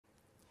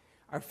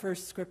Our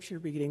first scripture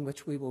reading,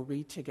 which we will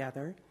read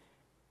together,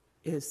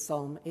 is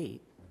Psalm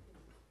 8.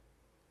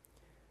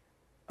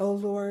 O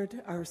Lord,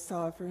 our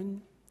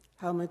sovereign,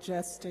 how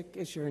majestic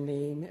is your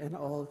name in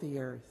all the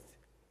earth.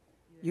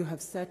 You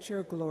have set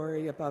your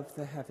glory above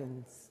the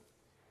heavens.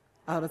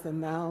 Out of the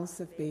mouths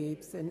of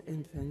babes and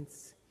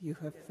infants, you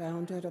have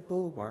founded a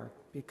bulwark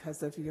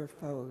because of your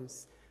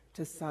foes,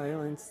 to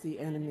silence the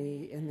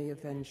enemy and the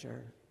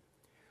avenger.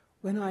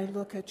 When I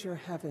look at your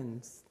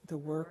heavens, the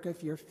work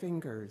of your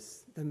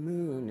fingers, the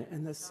moon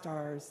and the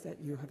stars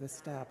that you have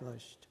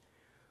established,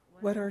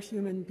 what are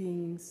human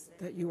beings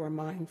that you are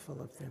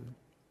mindful of them,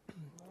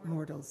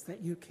 mortals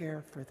that you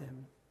care for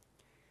them?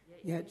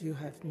 Yet you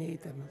have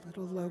made them a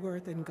little lower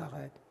than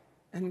God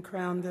and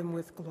crowned them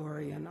with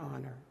glory and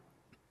honor.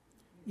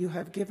 You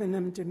have given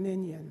them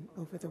dominion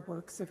over the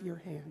works of your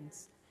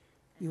hands.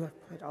 You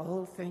have put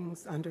all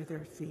things under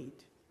their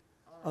feet,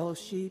 all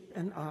sheep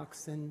and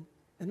oxen,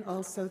 and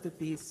also the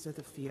beasts of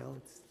the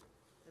fields,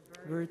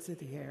 birds of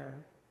the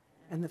air,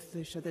 and the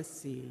fish of the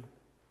sea,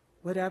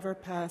 whatever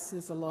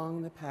passes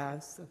along the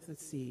paths of the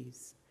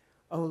seas.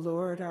 O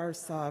Lord, our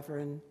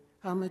sovereign,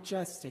 how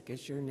majestic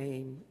is your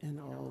name in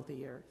all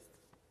the earth.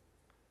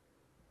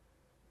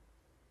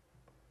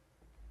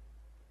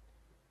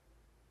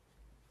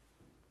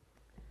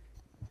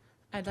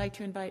 I'd like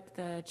to invite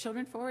the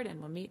children forward,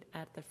 and we'll meet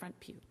at the front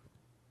pew.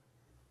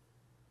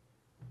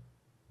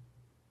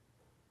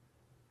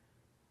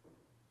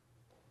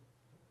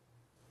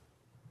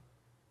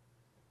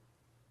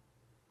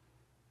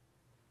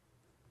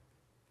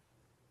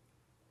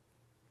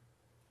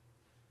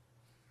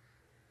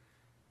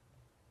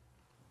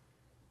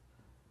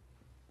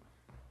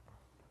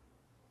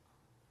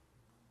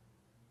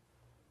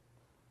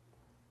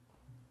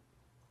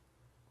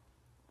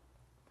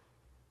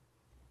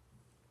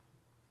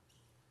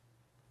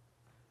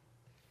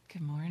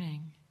 Good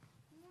morning.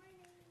 Good morning.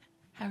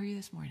 How are you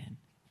this morning?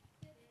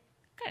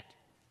 Good.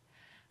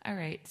 All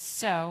right,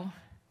 so,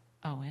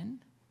 Owen,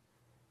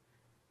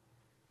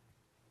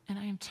 and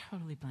I am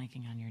totally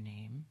blanking on your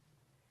name.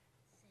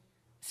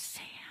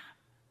 Sam.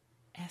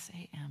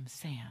 S-A-M,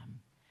 Sam.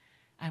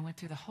 I went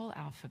through the whole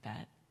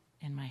alphabet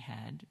in my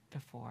head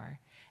before,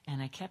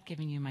 and I kept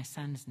giving you my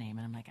son's name,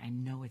 and I'm like, I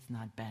know it's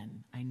not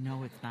Ben. I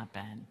know it's not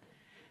Ben.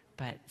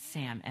 But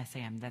Sam,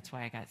 S-A-M, that's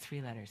why I got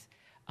 3 letters.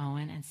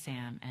 Owen and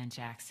Sam and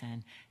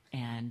Jackson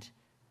and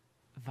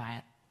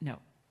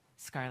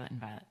Scarlett and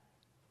Violet.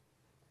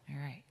 All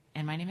right.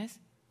 And my name is?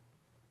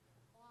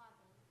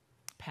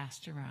 Robin.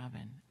 Pastor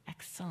Robin.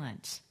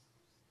 Excellent.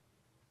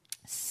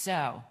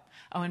 So,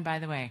 oh, and by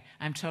the way,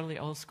 I'm totally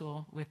old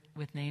school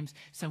with names.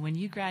 So when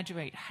you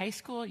graduate high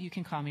school, you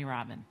can call me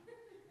Robin.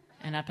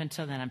 And up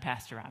until then, I'm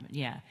Pastor Robin.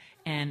 Yeah.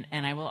 And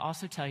I will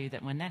also tell you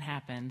that when that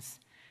happens,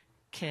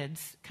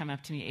 kids come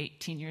up to me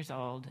 18 years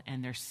old,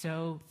 and they're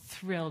so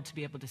thrilled to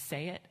be able to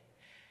say it,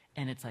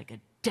 and it's like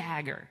a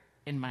dagger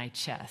in my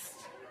chest.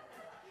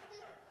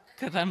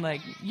 Because I'm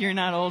like, you're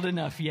not old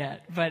enough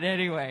yet. But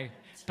anyway,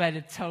 but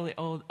it's totally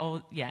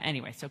old. Yeah,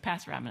 anyway, so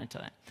Pastor Robin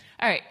until then.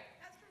 All right.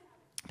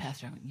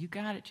 Pastor Robin, you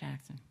got it,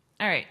 Jackson.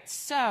 All right,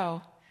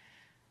 so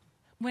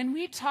when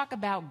we talk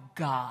about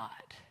God,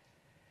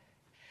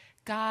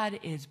 God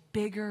is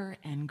bigger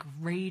and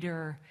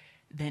greater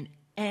than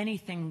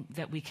anything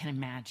that we can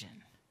imagine.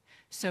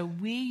 So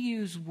we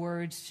use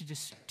words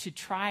to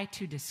try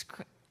to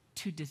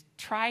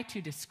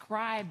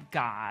describe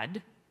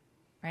God,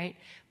 right?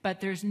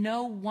 But there's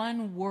no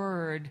one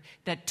word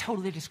that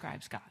totally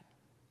describes God.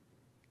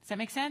 Does that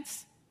make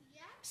sense?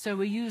 Yeah. So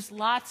we use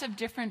lots of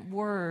different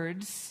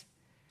words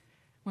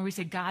where we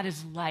say God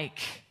is like,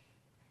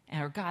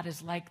 or God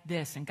is like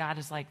this, and God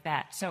is like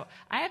that. So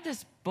I have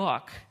this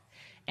book,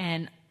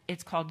 and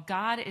it's called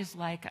God is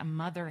Like a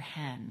Mother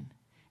Hen.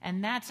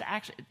 And that's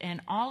actually,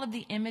 and all of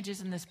the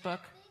images in this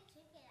book,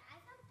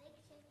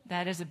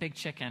 that is a big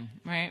chicken,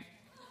 right?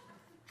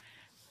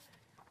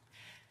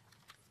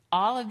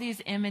 All of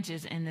these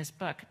images in this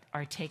book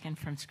are taken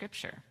from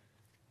Scripture.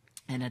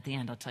 And at the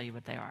end, I'll tell you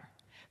what they are.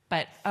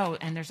 But, oh,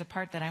 and there's a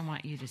part that I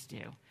want you to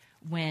do.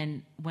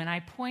 When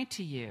I point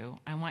to you,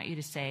 I want you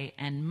to say,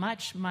 and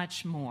much,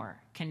 much more.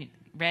 Can you,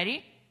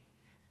 ready?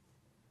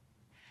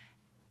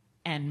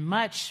 And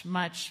much,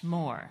 much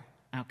more.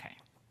 Okay.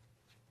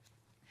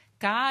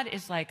 God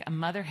is like a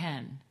mother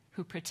hen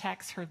who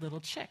protects her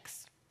little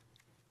chicks.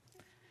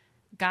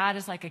 God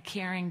is like a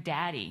caring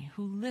daddy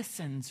who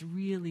listens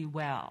really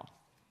well.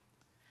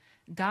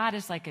 God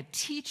is like a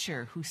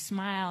teacher who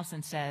smiles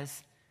and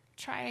says,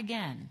 try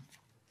again.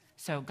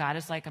 So God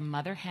is like a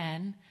mother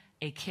hen,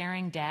 a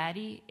caring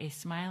daddy, a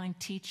smiling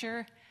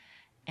teacher,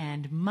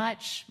 and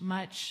much,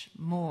 much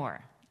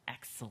more.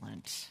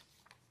 Excellent.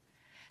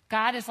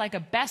 God is like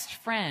a best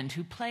friend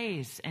who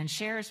plays and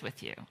shares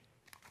with you.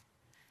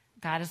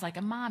 God is like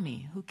a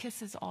mommy who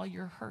kisses all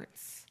your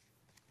hurts.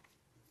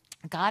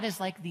 God is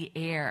like the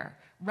air,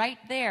 right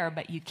there,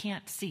 but you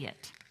can't see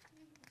it.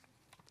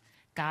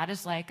 God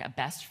is like a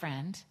best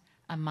friend,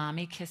 a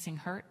mommy kissing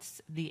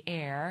hurts, the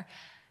air,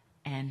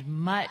 and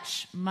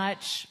much,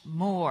 much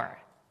more.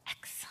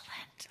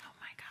 Excellent. Oh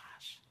my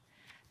gosh.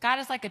 God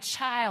is like a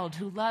child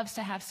who loves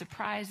to have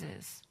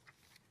surprises.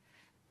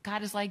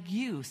 God is like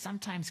you,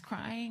 sometimes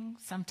crying,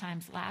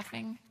 sometimes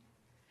laughing.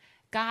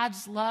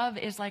 God's love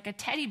is like a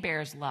teddy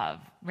bear's love,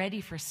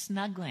 ready for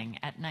snuggling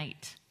at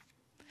night.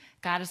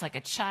 God is like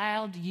a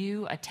child,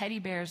 you, a teddy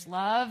bear's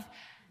love,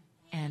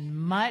 and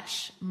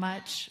much,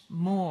 much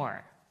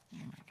more. Oh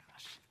my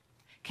gosh.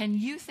 Can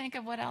you think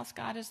of what else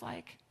God is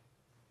like?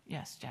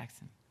 Yes,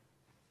 Jackson.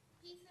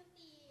 Piece of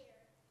the air.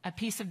 A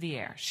piece of the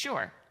air.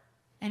 Sure.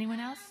 Anyone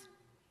else?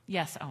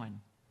 Yes,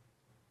 Owen.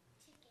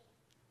 Chicken.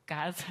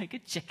 God's like a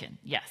chicken.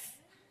 Yes.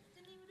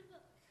 That's the name of the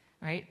book.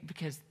 Right?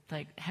 Because,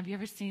 have you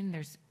ever seen,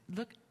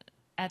 look,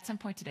 at some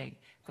point today,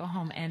 go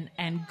home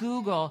and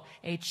Google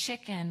a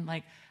chicken,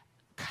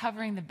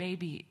 covering the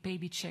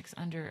baby chicks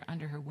under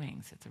her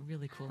wings. It's a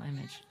really cool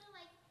image.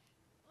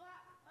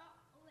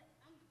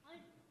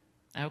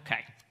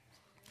 Okay.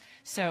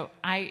 So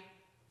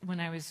when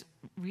I was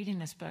reading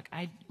this book,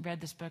 I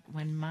read this book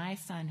when my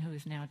son, who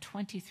is now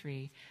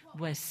 23,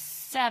 was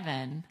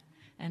 7,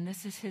 and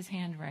this is his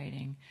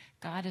handwriting.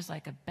 God is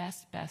like a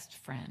best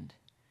friend.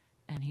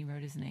 And he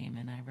wrote his name,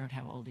 and I wrote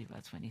how old he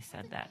was when he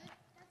said that.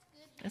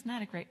 Isn't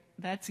that a great,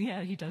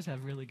 he does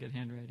have really good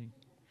handwriting.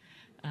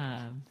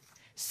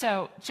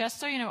 So just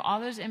so you know, all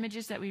those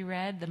images that we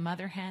read, the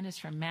mother hen is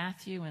from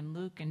Matthew and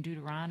Luke and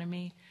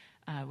Deuteronomy.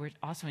 We're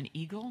also an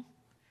eagle.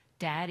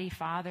 Daddy,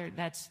 father,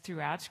 that's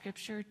throughout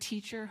Scripture.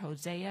 Teacher,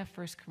 Hosea,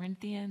 1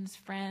 Corinthians,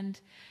 friend.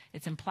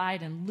 It's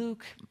implied in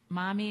Luke,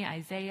 mommy,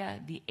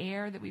 Isaiah. The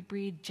air that we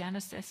breathe,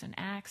 Genesis and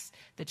Acts.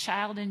 The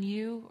child in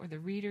you, or the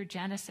reader,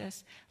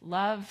 Genesis.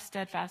 Love,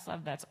 steadfast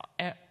love, that's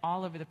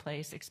all over the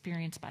place,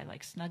 experienced by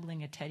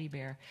snuggling a teddy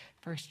bear,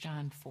 1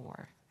 John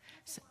 4.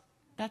 So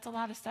that's a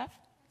lot of stuff.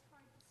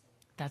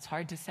 That's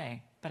hard to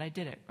say, but I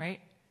did it, right?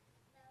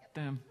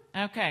 Boom.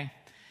 Okay.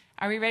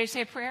 Are we ready to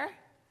say a prayer?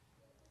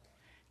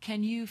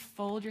 Can you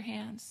fold your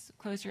hands,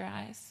 close your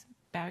eyes,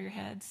 bow your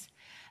heads?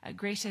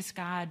 Gracious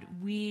God,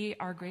 we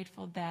are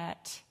grateful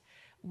that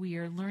we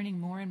are learning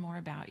more and more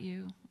about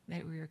you,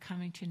 that we are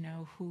coming to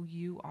know who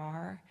you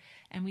are.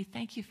 And we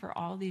thank you for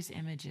all these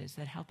images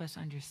that help us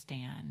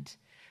understand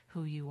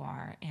who you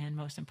are, and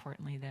most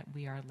importantly, that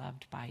we are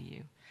loved by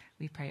you.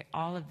 We pray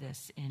all of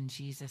this in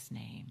Jesus'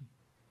 name.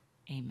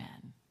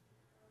 Amen.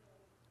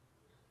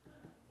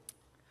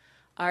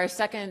 Our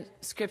second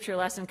scripture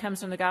lesson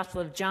comes from the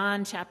Gospel of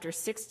John, chapter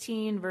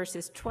 16,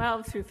 verses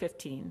 12 through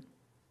 15.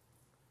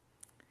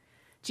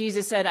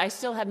 Jesus said, I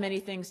still have many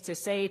things to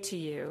say to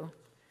you,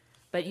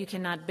 but you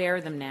cannot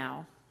bear them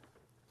now.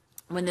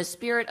 When the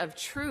Spirit of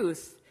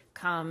truth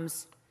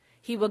comes,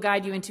 he will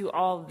guide you into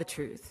all the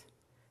truth.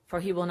 For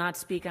he will not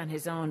speak on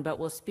his own, but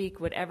will speak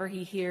whatever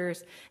he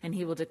hears, and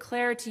he will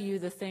declare to you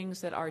the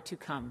things that are to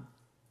come.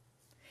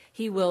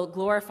 He will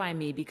glorify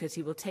me because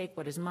he will take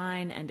what is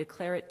mine and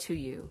declare it to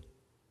you.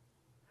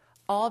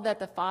 All that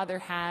the Father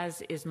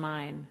has is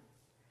mine.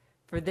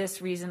 For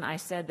this reason I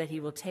said that he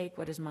will take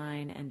what is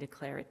mine and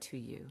declare it to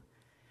you.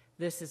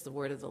 This is the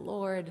word of the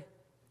Lord.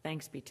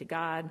 Thanks be to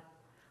God.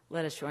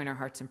 Let us join our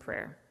hearts in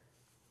prayer.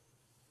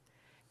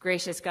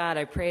 Gracious God,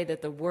 I pray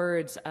that the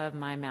words of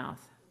my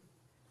mouth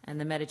and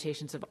the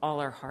meditations of all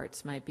our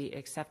hearts might be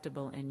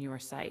acceptable in your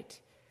sight,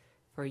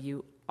 for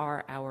you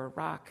are our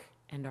rock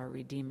and our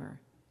Redeemer.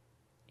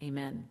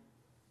 Amen.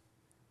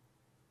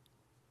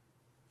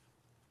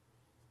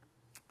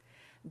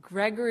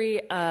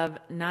 Gregory of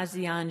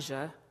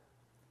Nazianzus,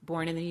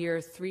 born in the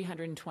year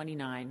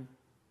 329,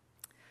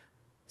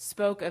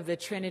 spoke of the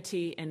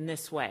Trinity in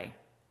this way.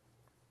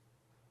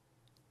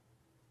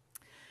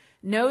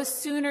 No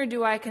sooner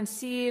do I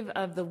conceive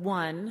of the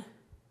one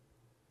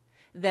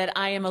that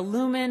I am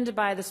illumined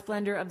by the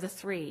splendor of the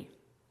three.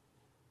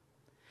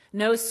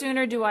 No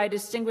sooner do I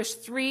distinguish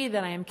three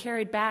than I am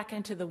carried back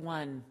into the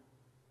one.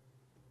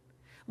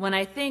 When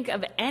I think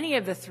of any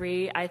of the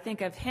three, I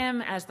think of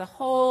him as the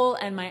whole,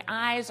 and my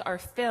eyes are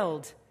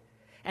filled,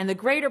 and the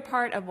greater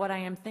part of what I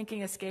am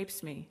thinking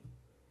escapes me.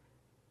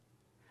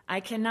 I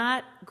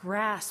cannot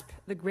grasp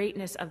the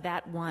greatness of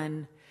that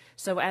one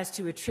so as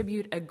to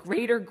attribute a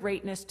greater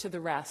greatness to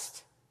the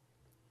rest.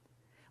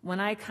 When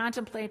I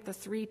contemplate the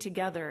three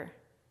together,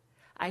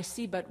 I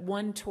see but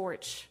one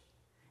torch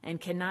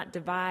and cannot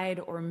divide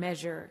or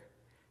measure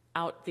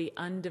out the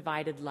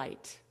undivided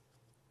light.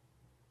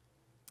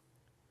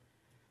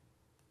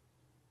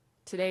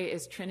 Today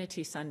is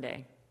Trinity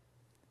Sunday,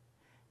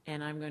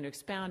 and I'm going to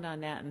expound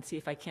on that and see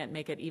if I can't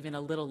make it even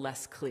a little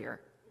less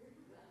clear.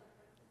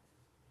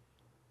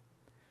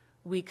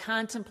 We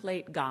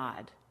contemplate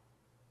God.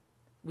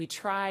 We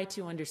try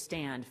to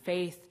understand.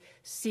 Faith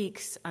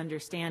seeks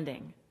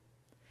understanding.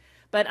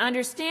 But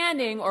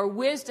understanding or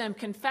wisdom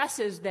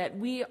confesses that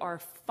we are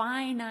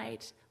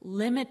finite,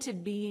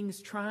 limited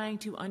beings trying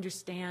to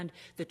understand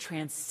the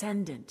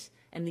transcendent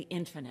and the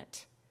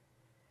infinite.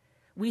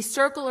 We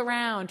circle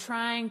around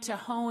trying to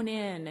hone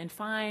in and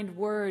find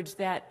words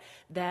that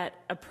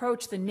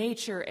approach the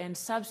nature and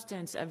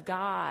substance of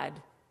God.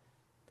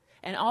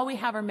 And all we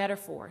have are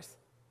metaphors.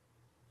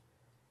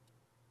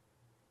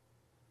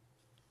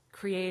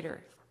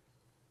 Creator,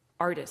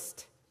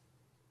 artist,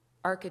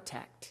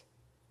 architect,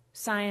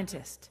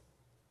 scientist,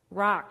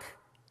 rock,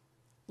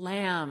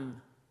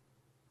 lamb,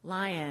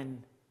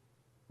 lion,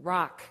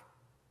 rock,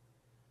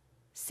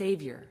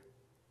 Savior.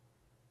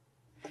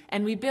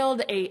 And we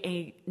build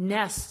a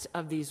nest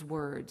of these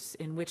words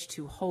in which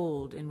to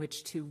hold, in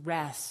which to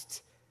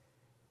rest,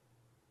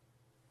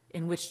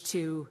 in which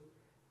to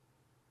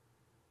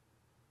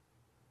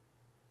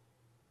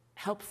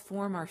help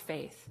form our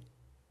faith.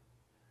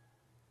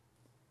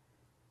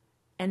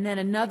 And then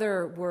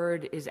another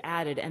word is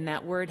added, and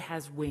that word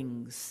has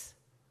wings.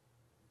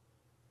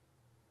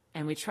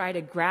 And we try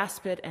to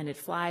grasp it, and it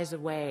flies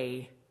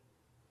away.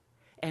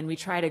 And we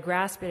try to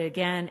grasp it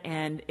again,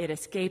 and it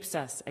escapes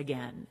us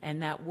again.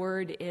 And that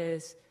word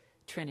is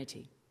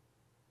Trinity.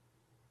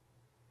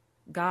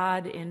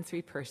 God in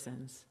three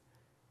persons,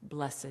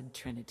 blessed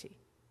Trinity.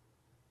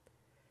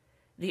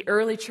 The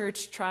early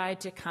church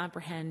tried to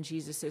comprehend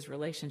Jesus'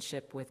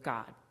 relationship with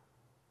God.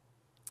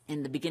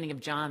 In the beginning of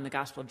John, the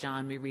Gospel of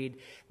John, we read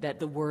that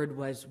the Word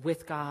was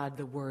with God,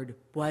 the Word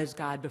was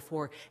God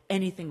before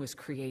anything was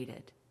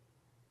created.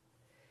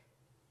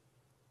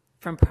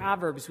 From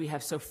Proverbs, we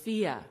have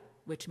Sophia,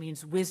 which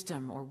means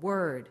wisdom or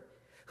word,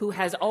 who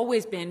has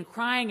always been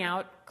crying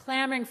out,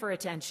 clamoring for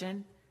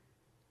attention.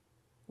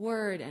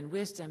 Word and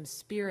wisdom,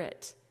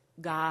 spirit,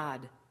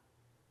 God.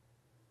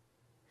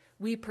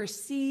 We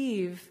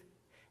perceive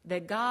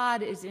that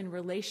God is in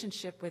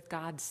relationship with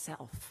God's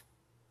self,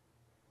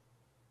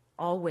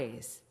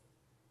 always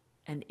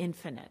and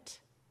infinite.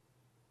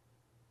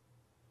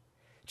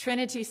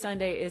 Trinity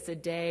Sunday is a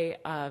day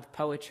of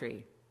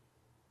poetry.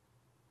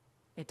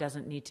 It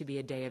doesn't need to be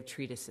a day of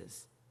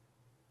treatises.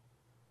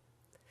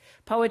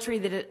 Poetry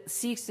that it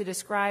seeks to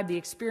describe the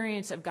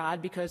experience of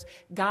God because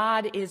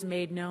God is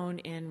made known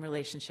in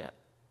relationship.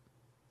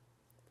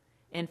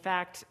 In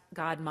fact,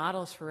 God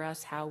models for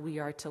us how we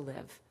are to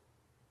live.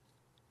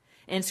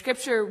 In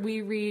Scripture,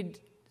 we read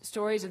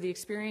stories of the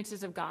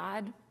experiences of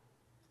God,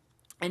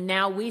 and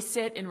now we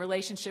sit in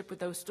relationship with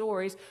those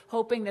stories,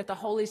 hoping that the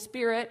Holy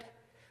Spirit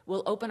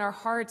will open our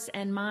hearts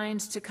and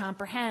minds to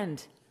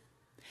comprehend.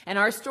 And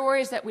our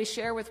stories that we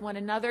share with one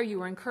another, you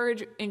were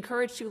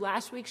encouraged to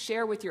last week,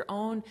 share with your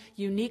own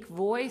unique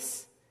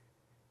voice,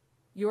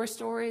 your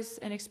stories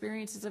and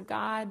experiences of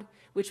God,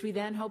 which we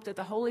then hope that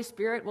the Holy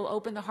Spirit will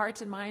open the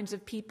hearts and minds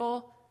of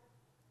people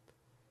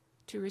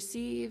to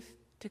receive,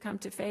 to come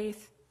to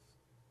faith.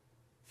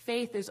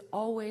 Faith is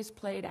always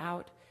played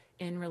out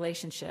in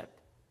relationship.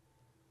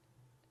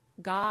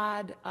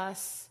 God,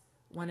 us,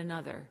 one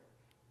another,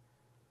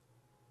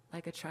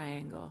 like a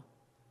triangle.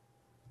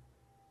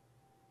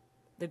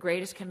 The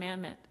greatest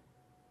commandment,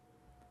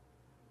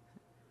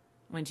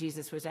 when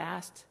Jesus was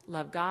asked,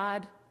 love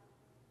God,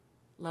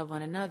 love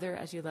one another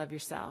as you love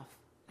yourself.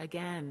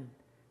 Again,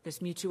 this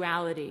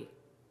mutuality.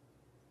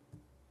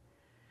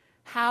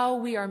 How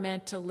we are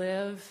meant to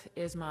live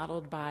is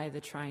modeled by the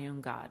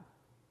triune God.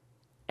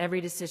 Every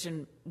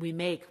decision we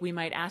make, we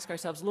might ask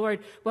ourselves,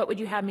 Lord, what would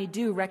you have me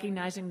do,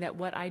 recognizing that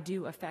what I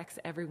do affects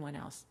everyone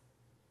else?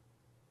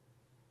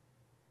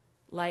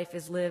 Life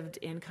is lived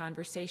in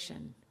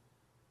conversation,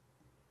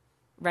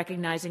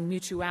 recognizing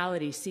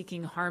mutuality,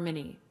 seeking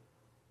harmony.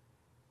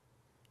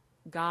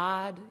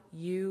 God,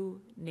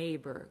 you,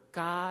 neighbor.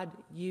 God,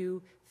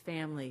 you,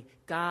 family.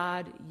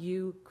 God,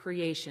 you,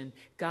 creation.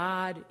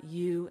 God,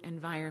 you,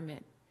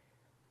 environment.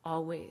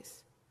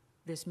 Always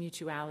this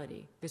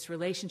mutuality, this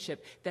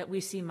relationship that we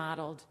see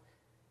modeled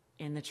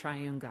in the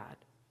triune God.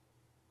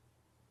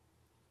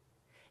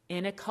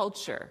 In a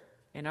culture,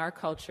 in our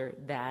culture,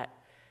 that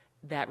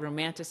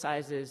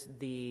romanticizes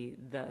the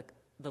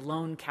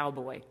lone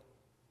cowboy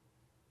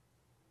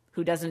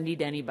who doesn't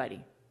need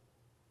anybody,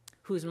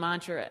 whose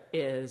mantra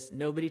is,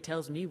 nobody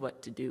tells me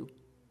what to do.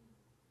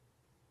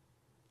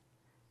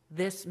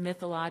 This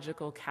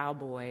mythological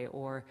cowboy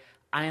or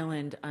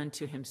island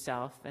unto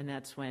himself, and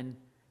that's when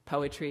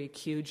poetry,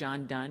 cue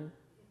John Donne,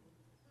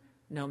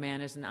 no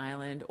man is an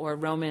island, or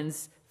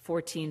Romans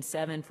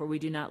 14:7, for we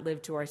do not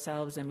live to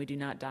ourselves and we do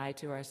not die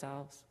to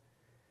ourselves.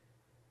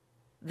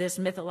 This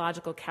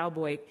mythological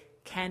cowboy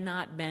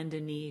cannot bend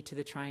a knee to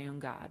the triune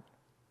God,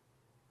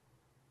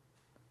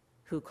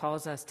 who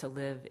calls us to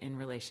live in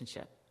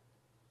relationship.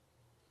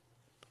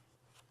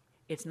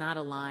 It's not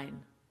a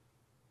line.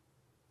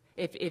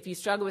 If you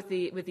struggle with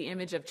the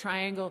image of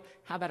triangle,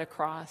 how about a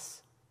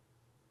cross?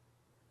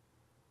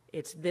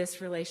 It's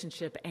this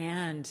relationship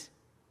and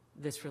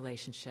this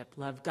relationship.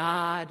 Love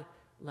God,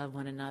 love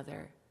one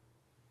another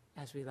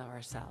as we love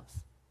ourselves.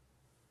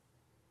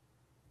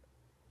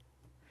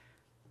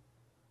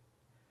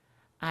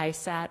 I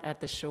sat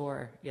at the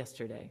shore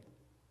yesterday,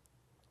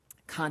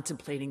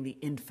 contemplating the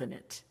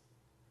infinite.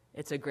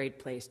 It's a great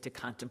place to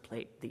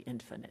contemplate the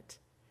infinite.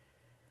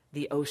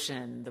 The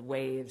ocean, the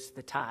waves,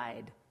 the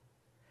tide.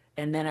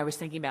 And then I was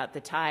thinking about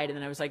the tide, and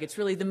then I was like, it's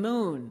really the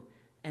moon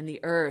and the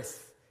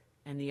earth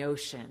and the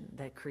ocean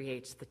that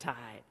creates the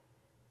tide.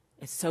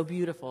 It's so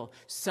beautiful,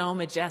 so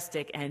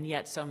majestic, and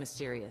yet so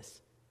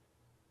mysterious.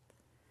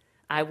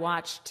 I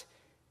watched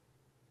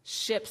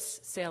ships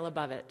sail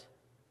above it,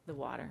 the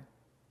water.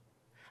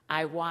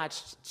 I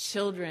watched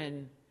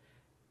children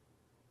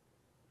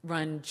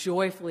run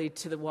joyfully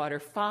to the water,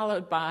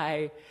 followed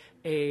by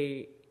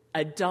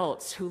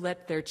adults who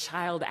let their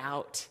child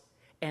out,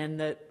 and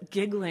the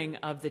giggling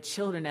of the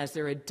children as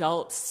their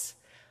adults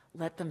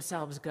let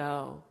themselves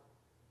go.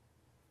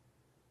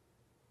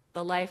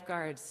 The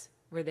lifeguards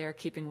were there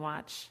keeping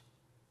watch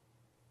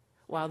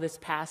while this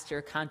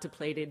pastor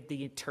contemplated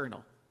the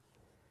eternal,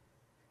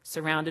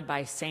 surrounded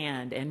by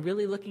sand, and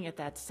really looking at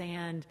that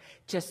sand,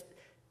 just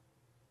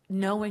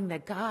knowing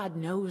that God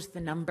knows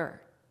the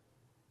number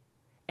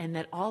and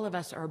that all of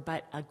us are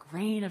but a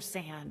grain of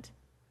sand.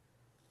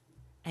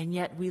 And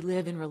yet we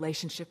live in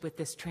relationship with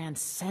this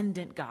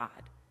transcendent God,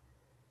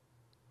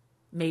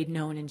 made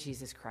known in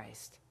Jesus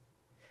Christ,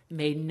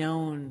 made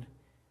known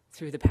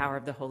through the power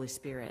of the Holy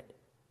Spirit,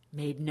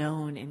 made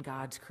known in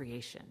God's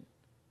creation.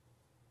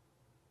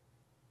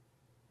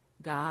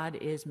 God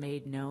is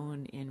made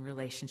known in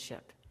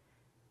relationship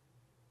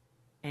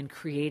and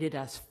created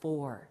us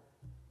for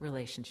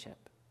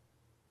relationship.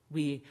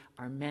 We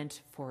are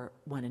meant for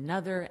one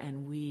another,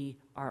 and we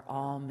are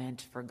all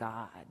meant for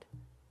God.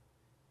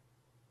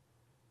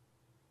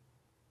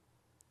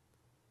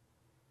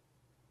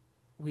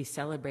 We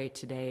celebrate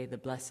today the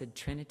Blessed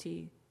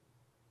Trinity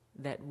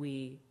that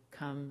we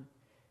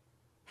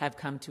have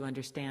come to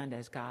understand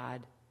as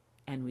God,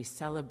 and we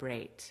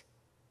celebrate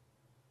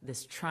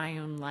this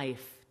triune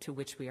life to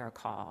which we are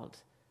called,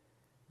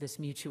 this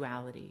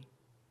mutuality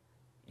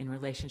in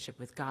relationship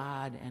with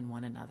God and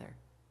one another.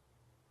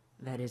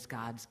 That is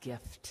God's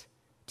gift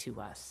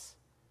to us.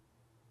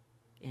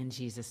 In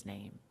Jesus'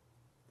 name,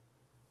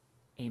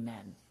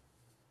 amen.